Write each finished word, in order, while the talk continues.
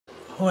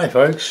Hi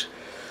folks,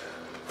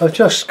 I've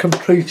just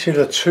completed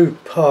a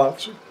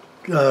two-part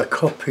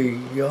copy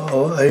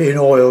in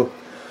oil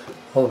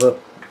of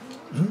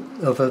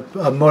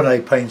a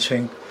Monet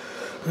painting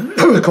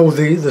called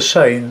the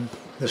Seine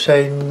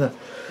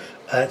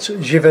at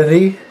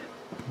Giverny,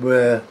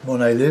 where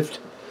Monet lived,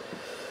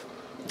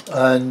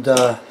 and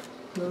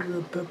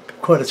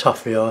quite a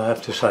toughie, I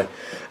have to say.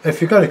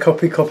 If you're going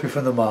to copy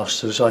from the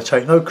masters, I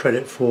take no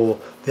credit for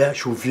the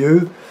actual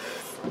view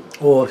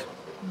or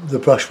the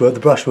brushwork. The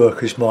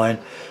brushwork is mine,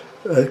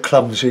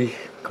 clumsy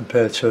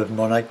compared to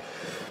Monet,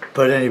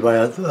 but anyway,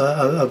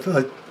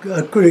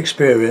 a good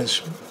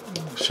experience.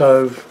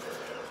 So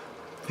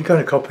if you're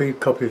going to copy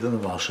from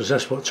the masters.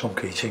 That's what Tom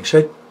Keating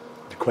said,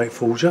 the great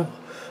forger.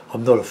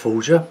 I'm not a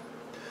forger.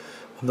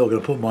 I'm not going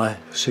to put my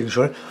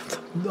signature on it.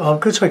 I'm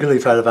going to take a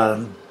leaf out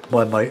of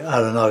my mate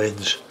Alan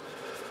Owen's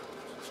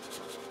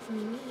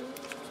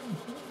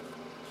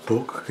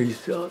book.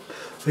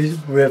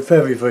 We're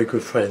very, very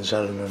good friends,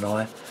 Alan and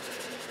I.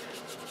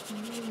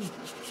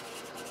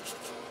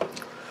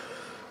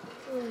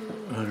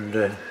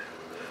 And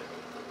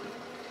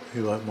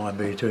he won't mind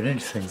me doing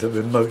anything that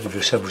remotely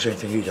resembles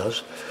anything he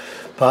does.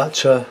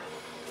 But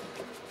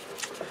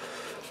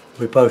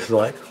we both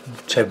like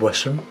Ted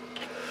Weston.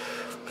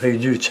 He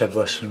knew Ted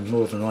Weston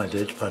more than I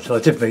did, but I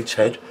did meet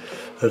Ted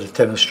at a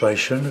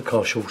demonstration at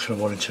Carl Shorten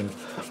and Wellington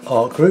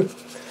Art Group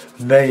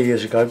many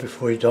years ago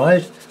before he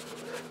died,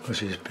 because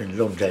he's been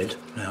long dead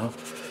now. I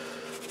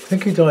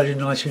think he died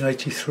in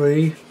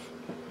 1983,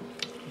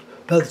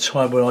 about the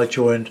time when I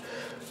joined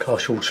Carl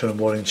Shorten and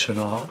Wellington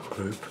Art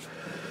Group.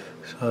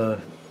 So,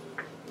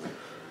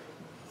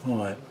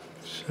 right,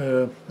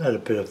 so had a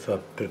bit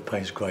of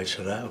Payne's Grace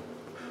of that,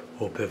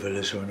 or a bit of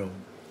alizarin, or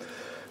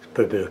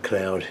put a bit of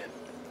cloud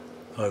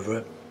over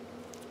it.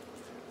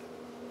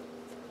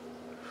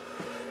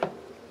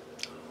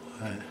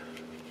 Right.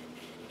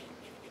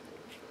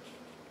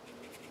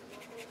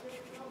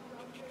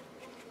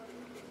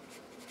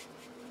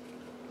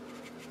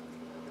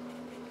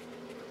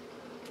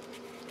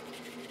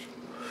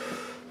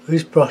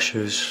 These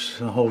brushes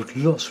hold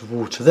lots of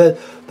water.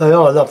 They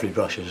are lovely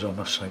brushes, I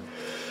must say.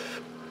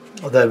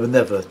 They were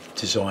never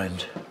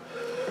designed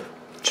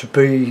to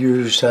be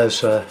used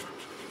as a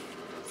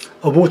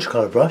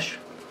watercolour brush.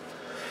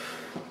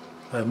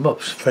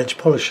 Mops, French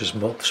polishers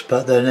mops,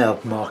 but they're now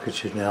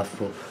marketed now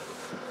for,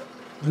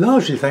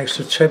 largely thanks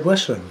to Ted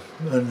Weston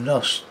and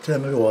us,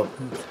 or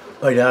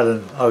made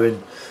Alan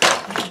Owen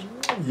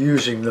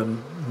using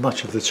them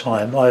much of the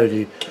time. I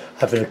only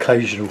have an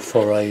occasional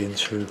foray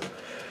into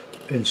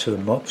the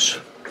mops,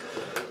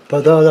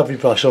 but they're a lovely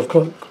brush. I've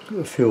got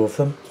a few of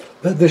them.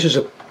 This is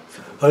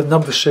a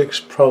number 6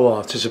 Pro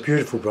Art. It's a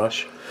beautiful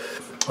brush.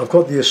 I've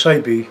got the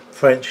Asabi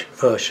French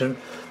version.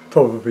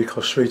 Probably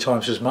costs 3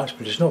 times as much,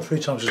 but it's not 3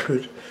 times as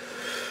good.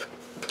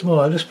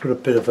 Well, let's put a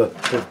bit of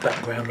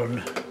background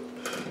on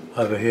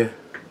over here.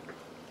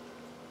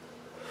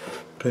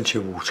 Plenty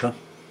of water.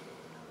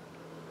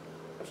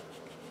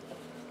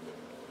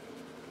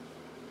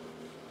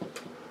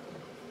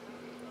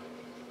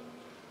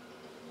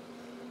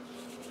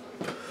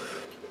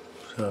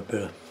 So a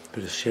bit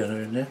of sienna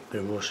in there, a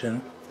bit of raw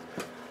sienna.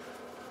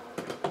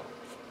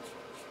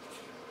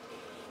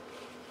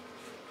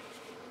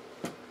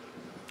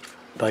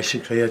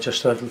 Basically, I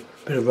just had a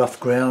bit of rough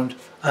ground.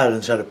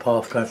 Alan's had a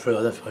path going through.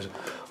 I don't suppose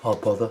I'll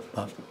bother,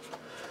 but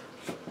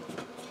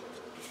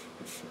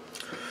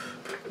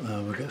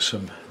we'll get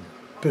some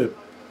bit of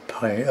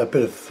paint, a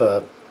bit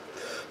of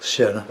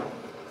sienna,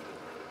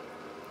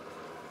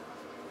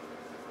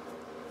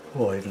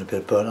 or even a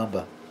bit of burnt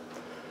umber.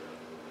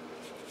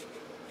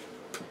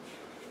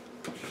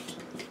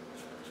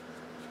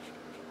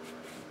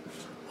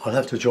 I'll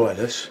have to dry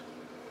this.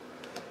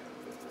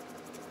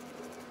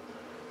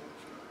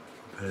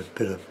 A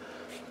bit of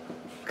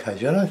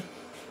cage yellow.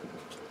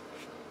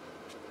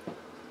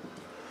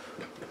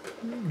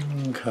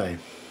 Okay.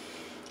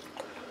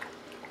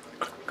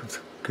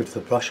 Give the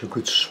brush a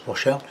good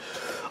wash out.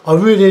 I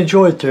really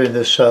enjoyed doing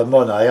this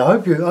Monet. I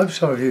hope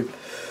some of you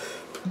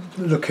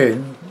look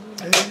in.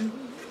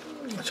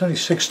 It's only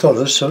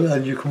 $6, so,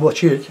 and you can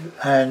watch it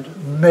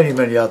and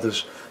many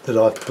others that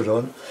I've put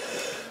on.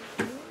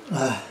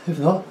 If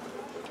not,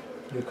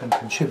 you can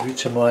contribute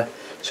to me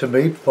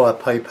via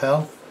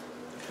PayPal.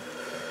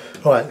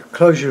 Right,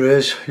 close your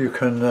ears. You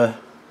can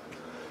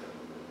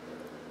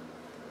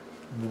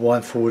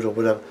wind forward or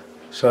whatever.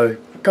 So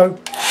go.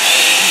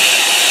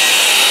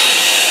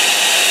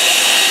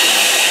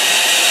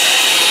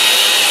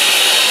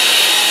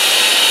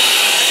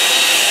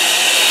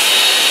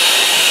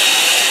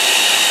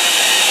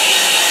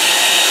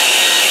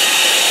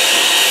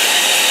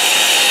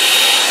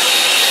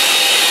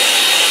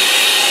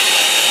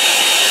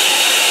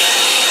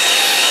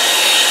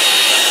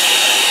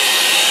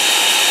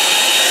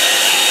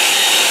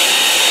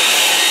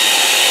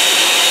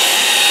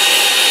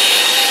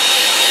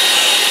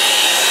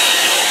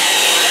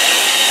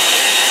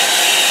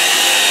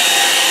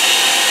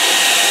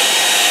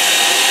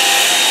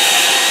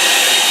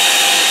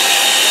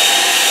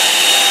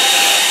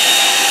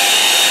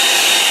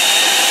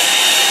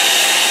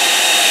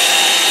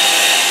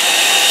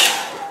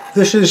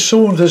 This is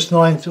Saunders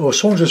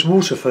Saunders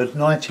Waterford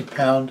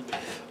 £90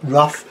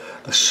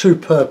 rough, a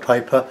superb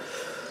paper.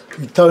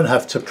 You don't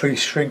have to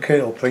pre-shrink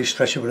it or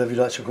pre-stretch it, whatever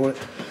you like to call it.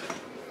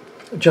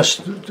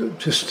 Just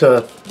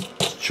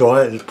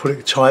dry it and put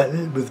it tight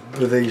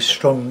with these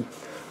strong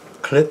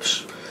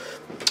clips,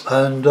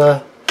 and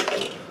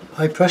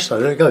hey presto,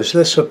 there it goes.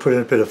 Let's put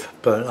in a bit of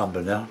burnt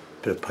umber now,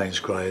 a bit of Payne's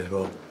grey as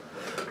well,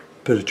 a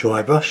bit of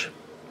dry brush.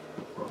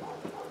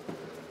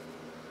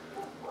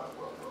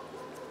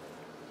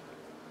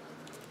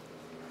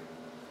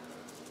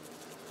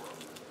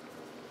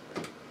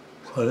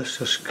 So let's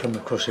just come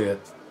across here.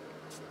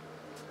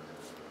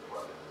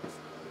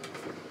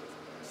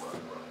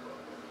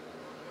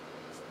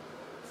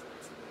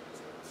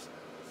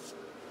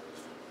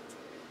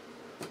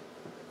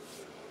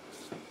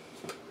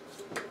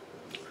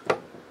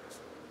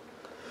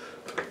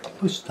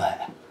 What's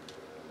that?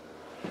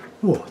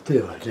 Oh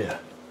dear, oh dear.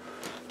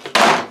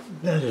 How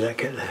did that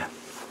get there?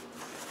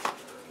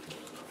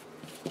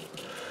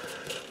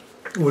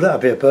 Well, that'll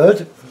be a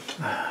bird.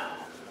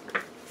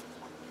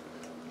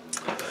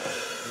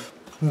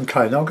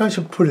 Okay, now I'm going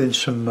to put in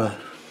some,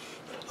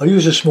 I'll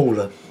use a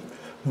smaller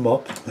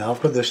mop. Now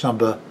I've got this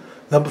number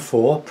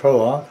 4,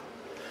 Pro Art,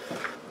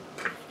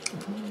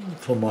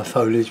 for my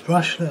foliage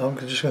brush. Now I'm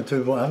just going to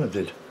do what Alan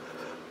did.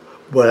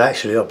 Well,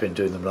 actually I've been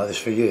doing them like this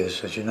for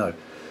years, as you know.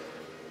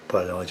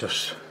 But I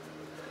just,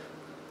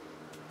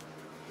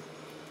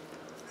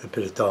 a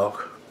bit of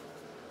dark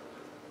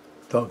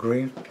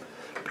green,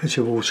 bit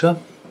of water.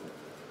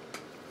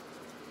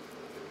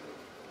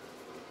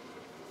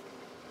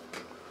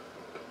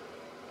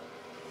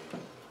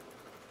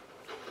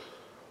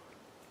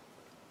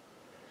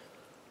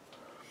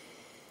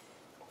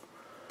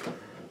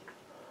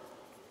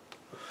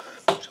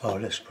 So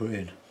let's put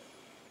in.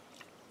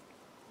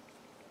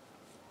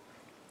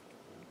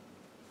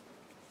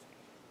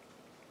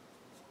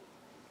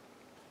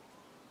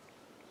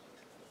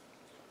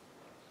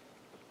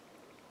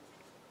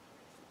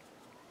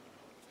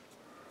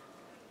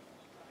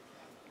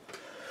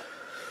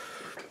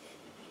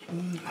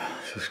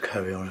 Just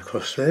carry on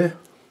across there.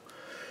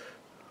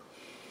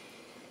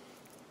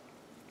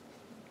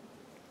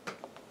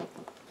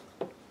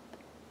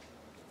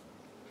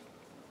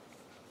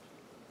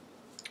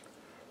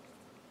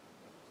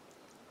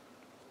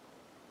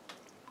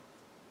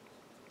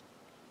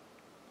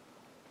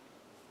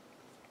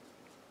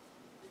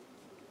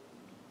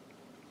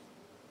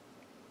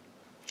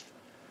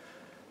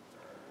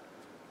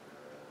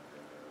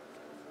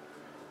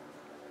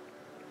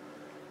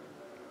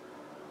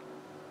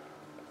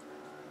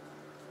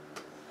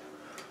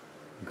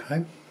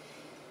 Okay,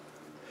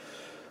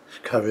 let's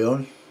carry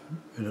on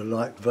in a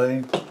light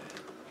vein.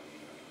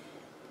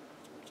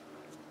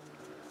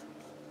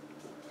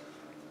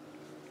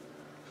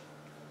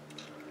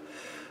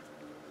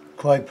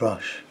 Grey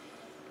brush,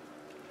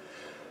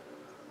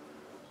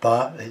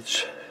 but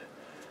it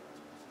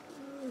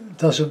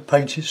doesn't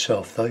paint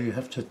itself though, you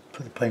have to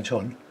put the paint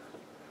on.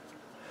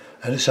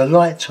 And it's a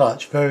light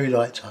touch, very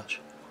light touch.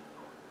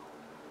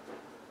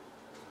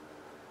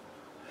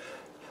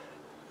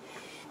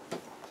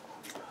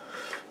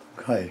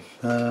 Okay,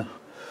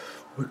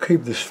 we'll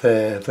keep this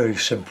fair very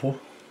simple.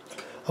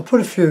 I'll put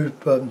a few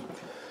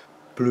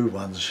blue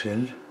ones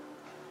in,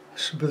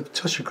 a bit of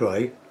touch of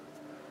grey,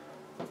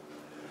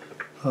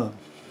 and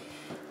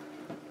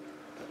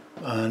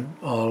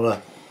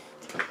I'll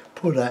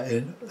put that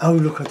in. Oh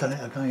look, I've done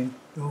it again.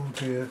 Oh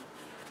dear.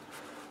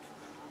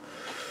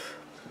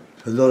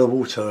 A lot of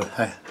water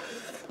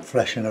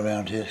flashing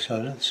around here, so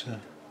let's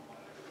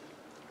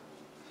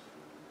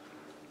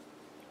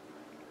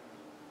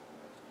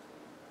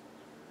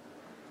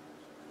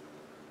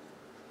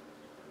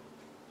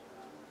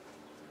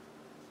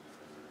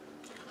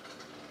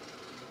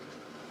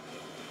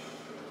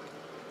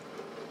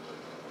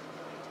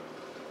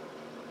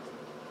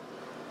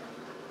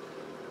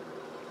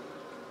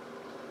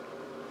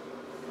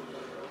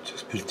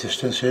just a bit of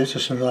distance here,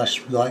 just a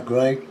nice light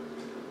grey.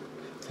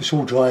 This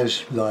all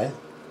dries light.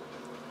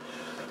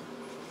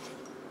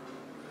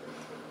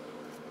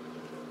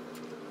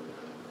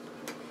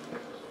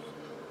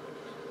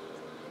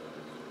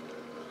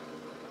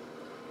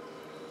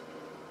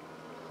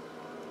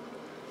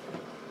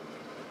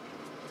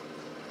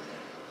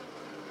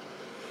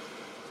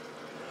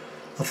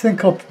 I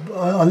think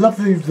I love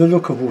the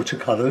look of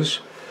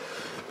watercolours.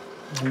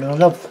 I mean, I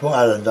love what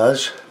Alan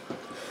does,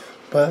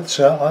 but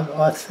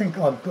I think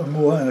I'm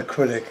more an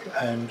acrylic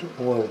and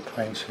oil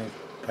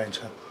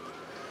painter.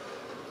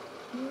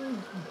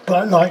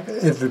 But like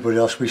everybody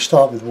else, we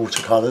start with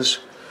watercolours,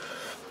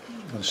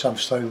 and some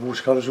stay with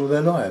watercolours all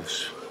their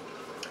lives.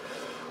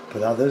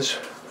 But others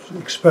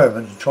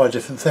experiment and try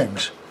different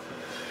things.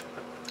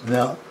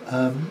 Now,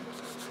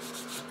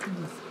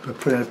 we're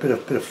putting a bit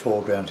of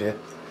foreground here.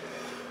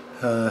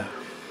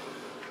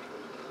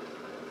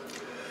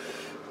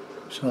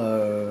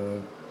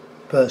 So,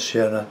 burnt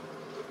sienna,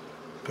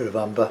 bit of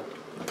umber,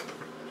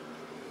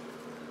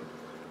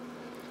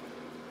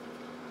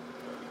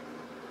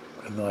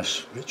 a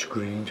nice rich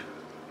green,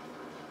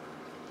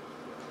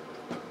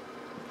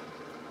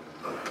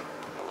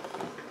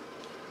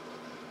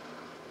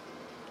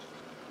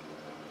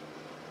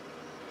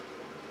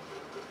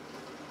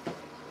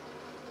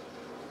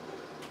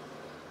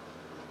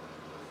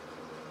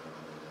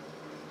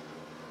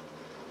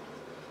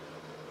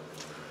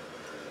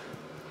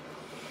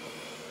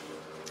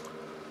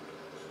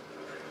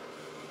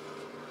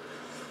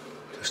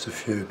 Just a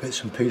few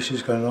bits and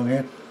pieces going along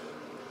here.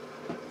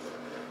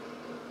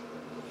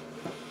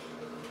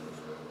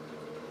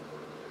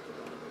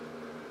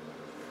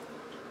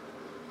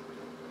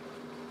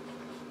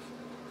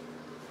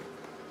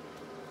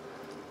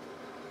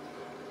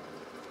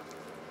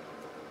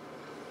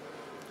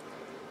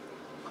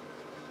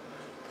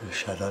 Bit of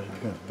shadow,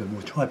 we've got a bit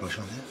more dry brush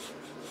on there.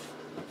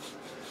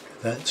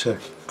 That's a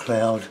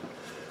cloud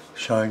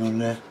showing on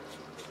there.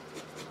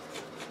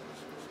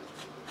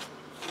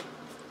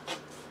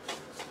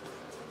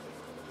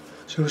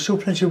 So there's still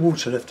plenty of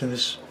water left in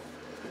this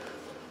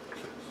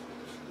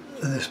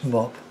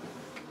mop.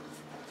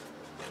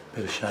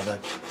 Bit of shadow.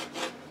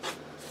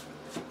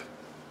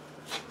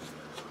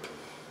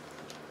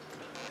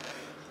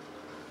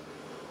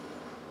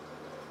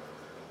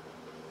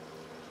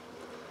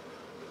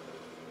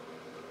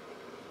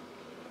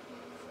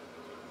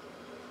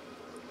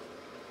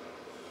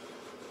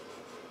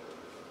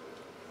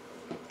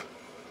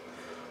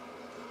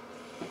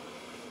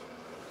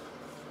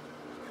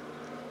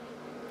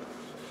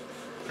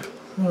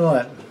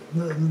 Right,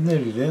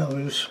 nearly there. I'll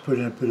just put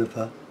in a bit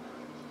of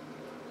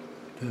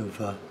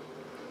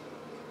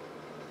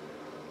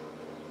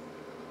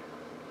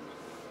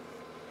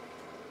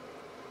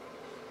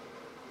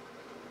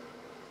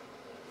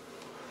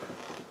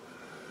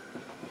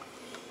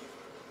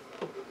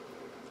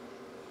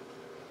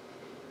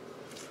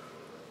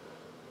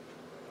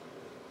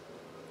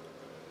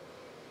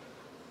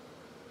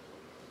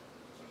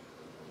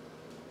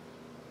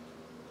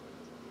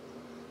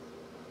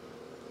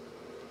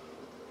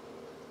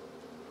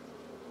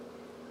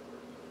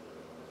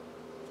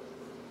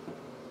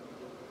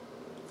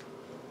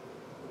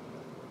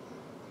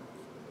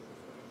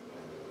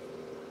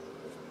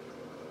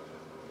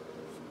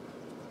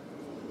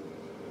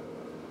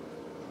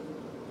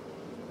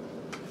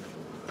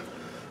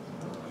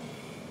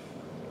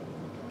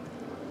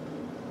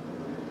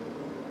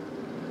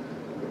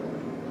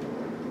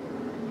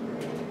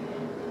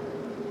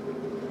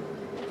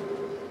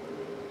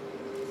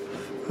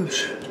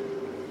oops.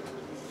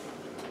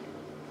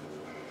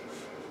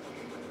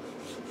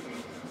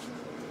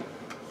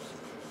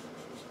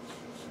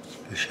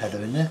 Bit of shadow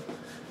in there.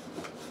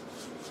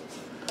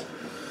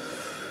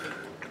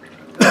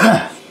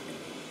 I'm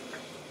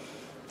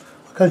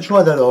going to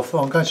dry that off.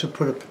 I'm going to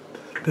put a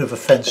bit of a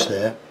fence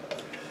there,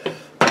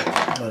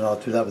 and I'll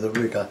do that with a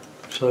rigger.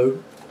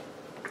 So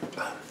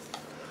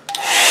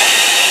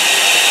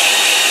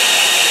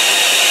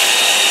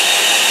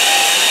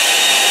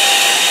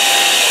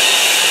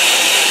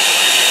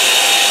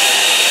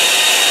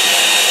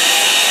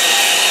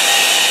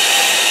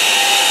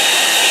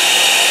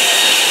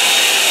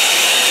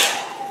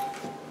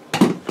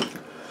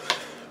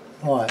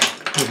right,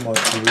 here's my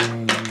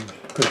green,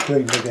 got a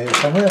green rigger here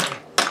somewhere.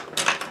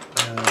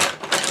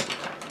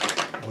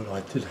 What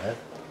I did have.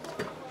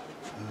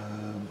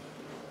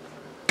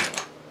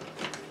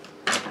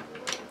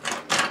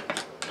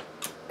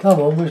 Come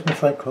on, where's my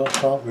fake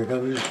part rigger?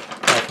 Where's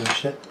the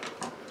shit?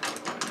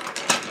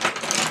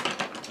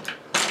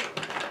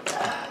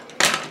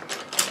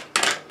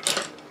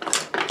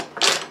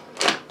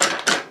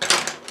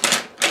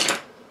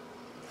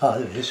 Ah,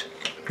 there it is.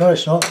 No,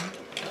 it's not.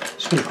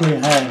 It's got a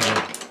green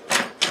handle.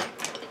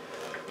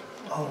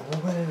 Oh,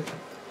 well, where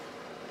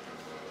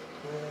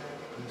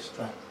is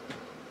that?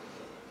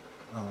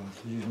 Oh, I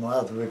have to use my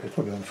other rigger,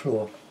 probably on the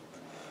floor.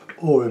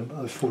 Or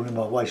I was falling in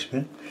my waste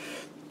bin.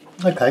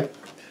 Okay.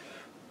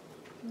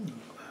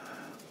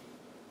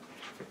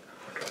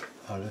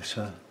 Oh, let's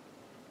it's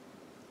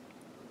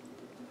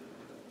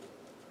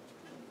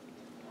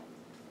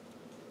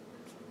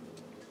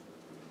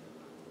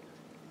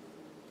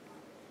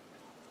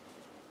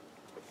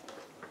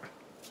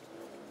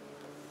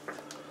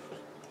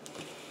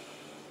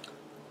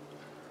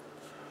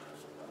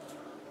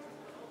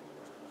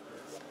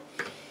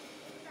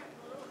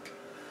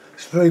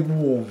very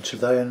warm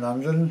today in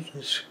London.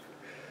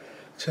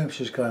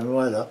 Temperature's going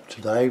right up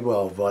today,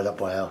 well, right up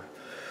by our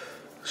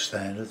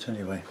standards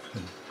anyway.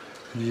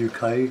 In the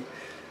UK,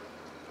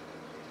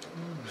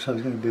 so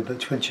it's going to be about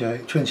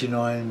 28,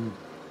 29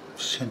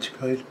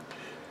 centigrade.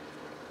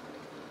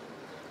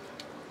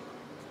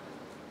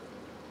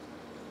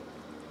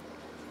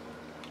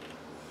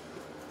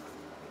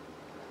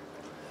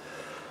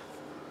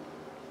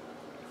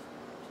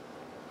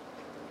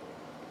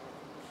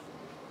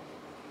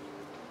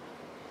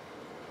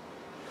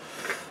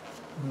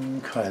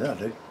 Okay, that'll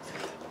do.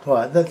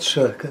 Right, let's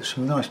get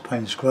some nice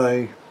Payne's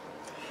grey.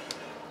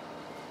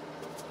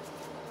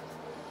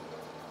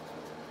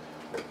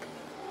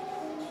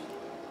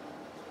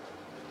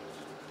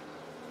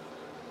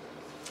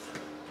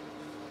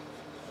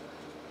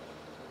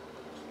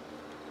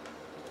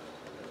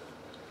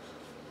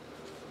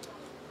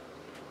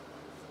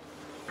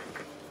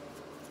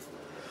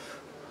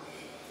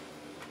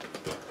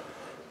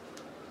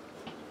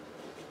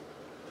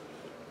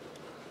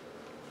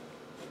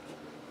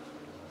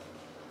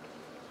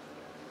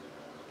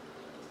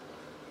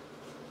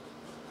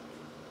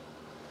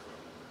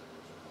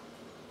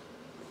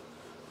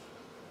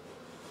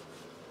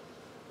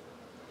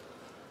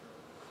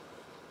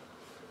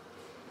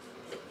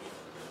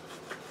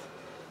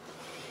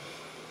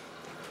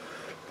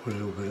 put a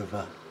little bit of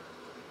a...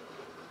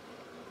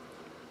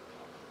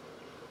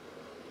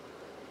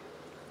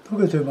 I'm not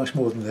going to do much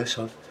more than this.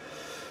 I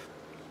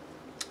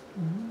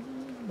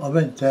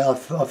went there, I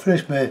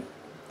finished the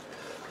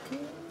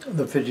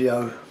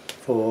video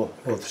for,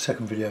 or the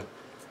second video,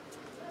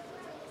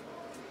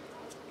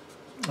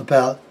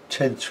 about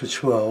 10 to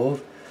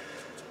 12.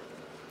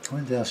 I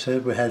went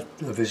downstairs, we had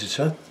a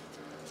visitor,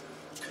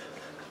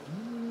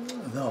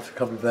 and after a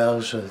couple of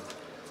hours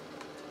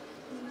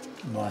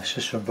my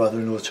sister and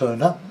brother-in-law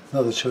turned up,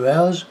 another 2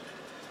 hours,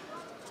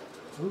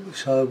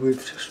 so we've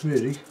just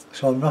really,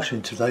 so I'm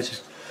rushing today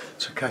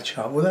to catch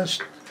up. Well, that's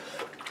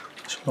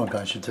what I'm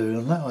going to do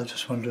on that. I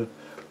just wonder if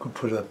I could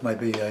put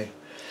maybe a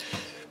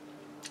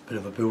bit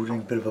of a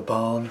building, bit of a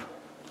barn.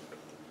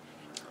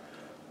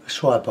 Let's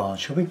try a barn,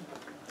 shall we?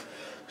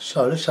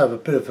 So let's have a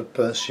bit of a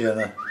burnt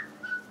sienna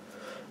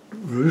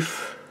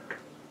roof,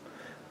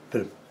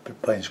 bit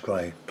of Payne's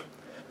grey,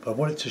 but I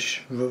want it to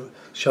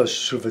show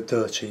sort of a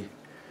dirty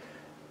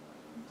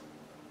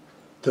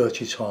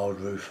tiled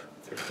roof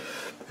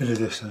in the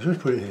distance.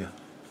 Let's put it here.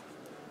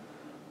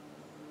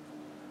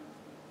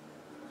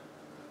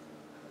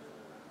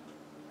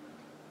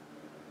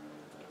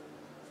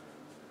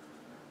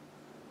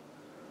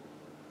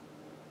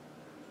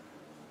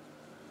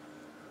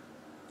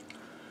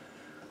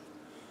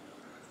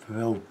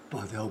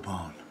 By the old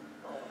barn.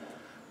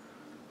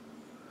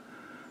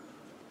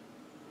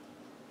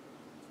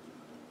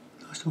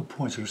 I still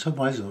pointing, some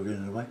ways not getting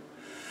in the way.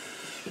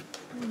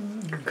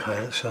 Okay,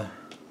 let's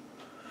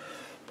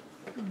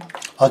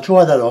I'll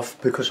dry that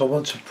off because I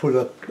want to put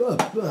a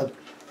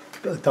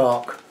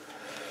dark,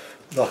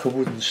 like a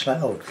wooden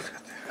slat. Oh,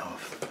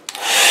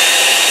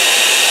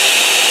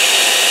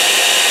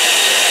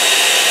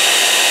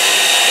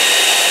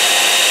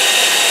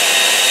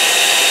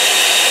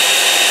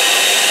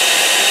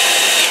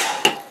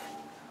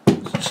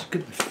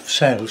 get the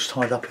sandals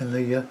tied up in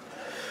the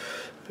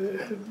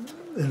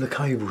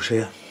cables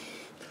here.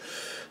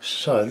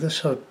 So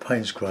let's have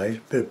Payne's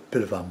grey, bit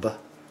of umber,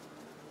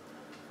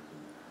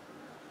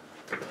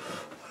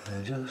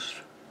 and just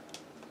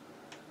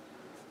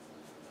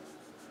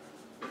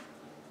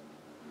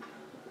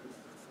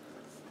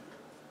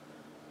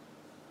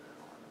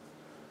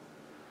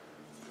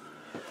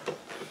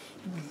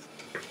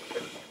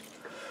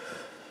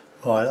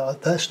right.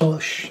 That's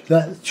not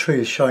that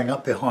tree is showing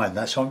up behind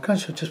that, so I'm going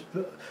to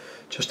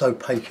just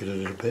opaque it a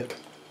little bit.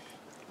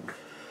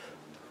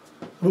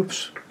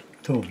 Oops,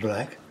 all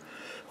black,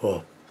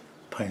 or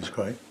Payne's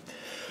grey.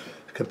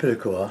 Get a bit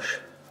of gouache.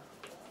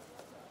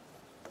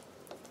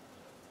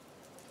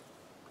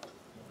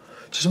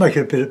 Just make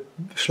it a bit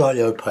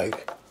slightly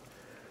opaque.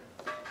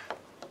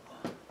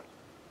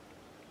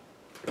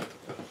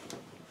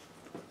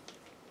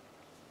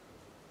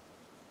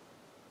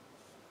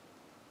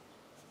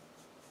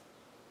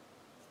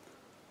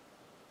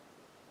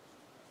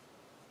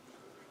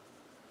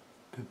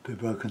 Bit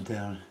broken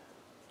down.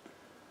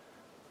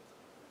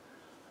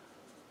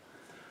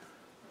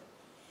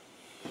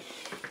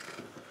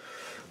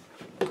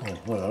 Oh,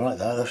 well, I like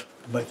that. Let's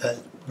make that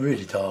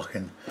really dark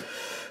in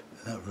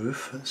that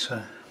roof. Let's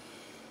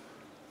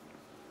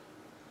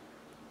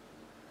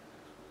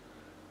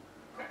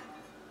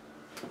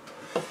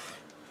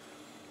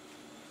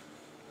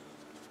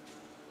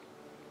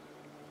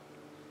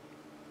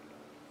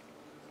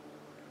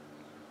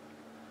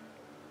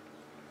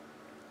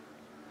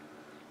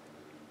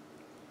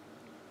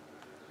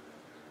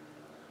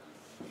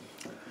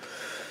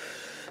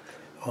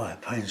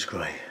right, Payne's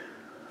grey.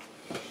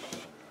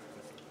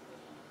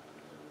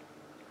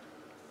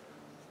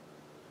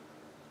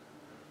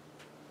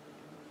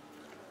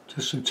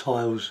 Just some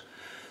tiles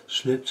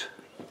slipped.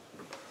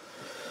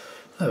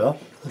 Oh well,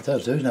 that'll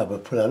do. Now we'll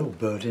put that little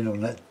bird in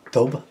on that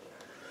dob.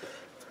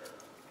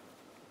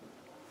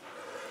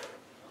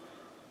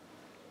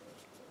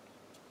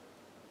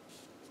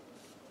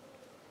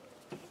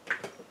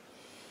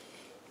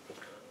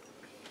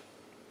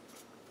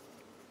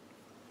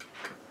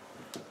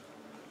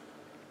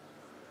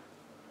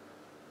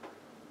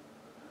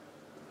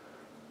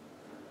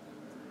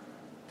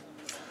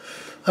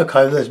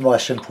 Okay, there's my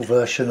simple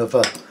version of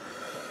a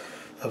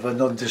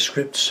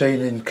nondescript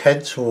scene in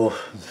Kent, or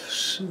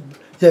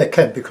yeah,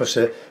 Kent, because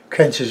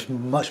Kent is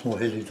much more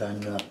hilly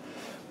than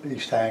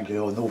East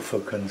Anglia or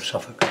Norfolk and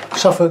Suffolk.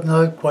 Suffolk,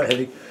 no, quite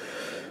hilly,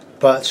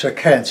 but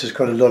Kent has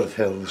got a lot of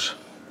hills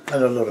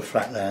and a lot of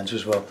flat lands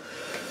as well.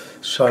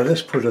 So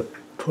let's put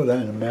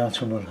that in a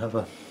mountain and have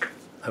a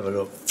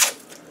look.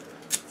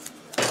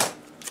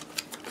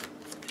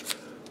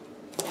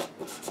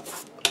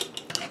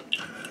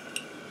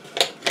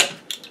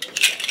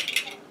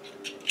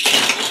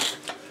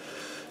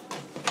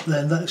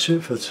 Then that's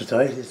it for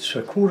today. It's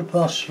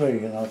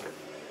 3:15 and I've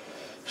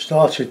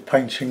started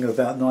painting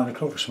about 9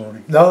 o'clock this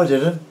morning. No, I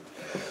didn't.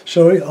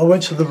 Sorry, I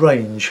went to the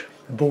range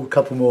and bought a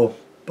couple more.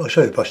 I'll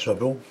show you the brushes I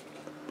bought.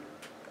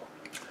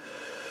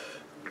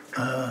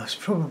 It's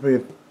probably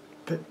a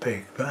bit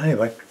big, but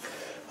anyway,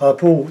 I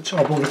bought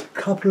a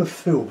couple of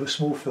filberts,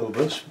 small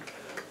filberts,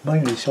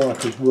 mainly so I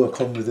could work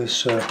on with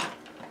this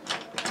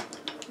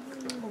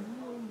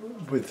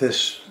with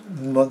this,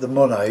 the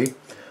Monet.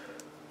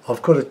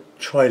 I've got a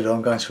trailer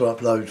I'm going to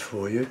upload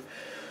for you.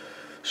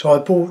 So I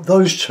bought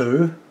those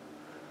two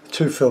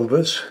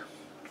filberts,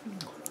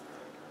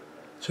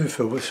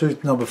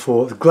 number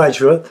 4, the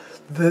Graduate.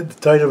 The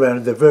data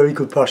around, they're very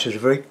good brushes,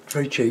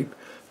 very cheap,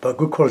 but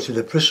good quality.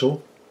 They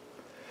bristle.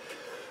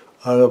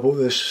 And I bought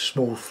this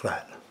small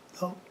flat.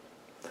 Oh.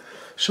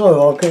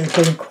 So I'm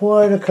getting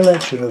quite a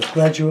collection of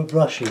Graduate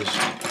brushes,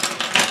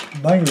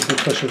 mainly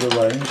because of the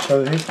rain.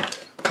 So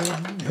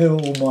here are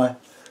all my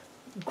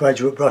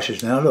Graduate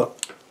brushes now. Look,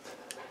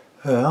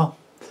 here they are.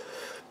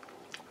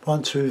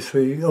 1, 2,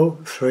 3,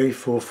 3,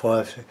 4,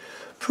 5, 6.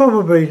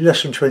 Probably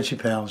less than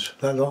 £20,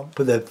 that lot,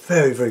 but they're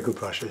very good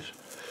brushes.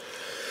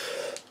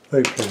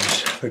 Very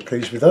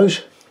pleased with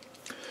those.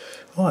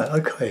 Right,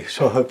 okay,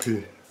 so I hope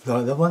you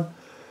like that one.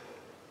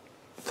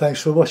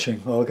 Thanks for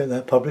watching. I'll get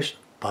that published.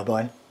 Bye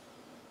bye.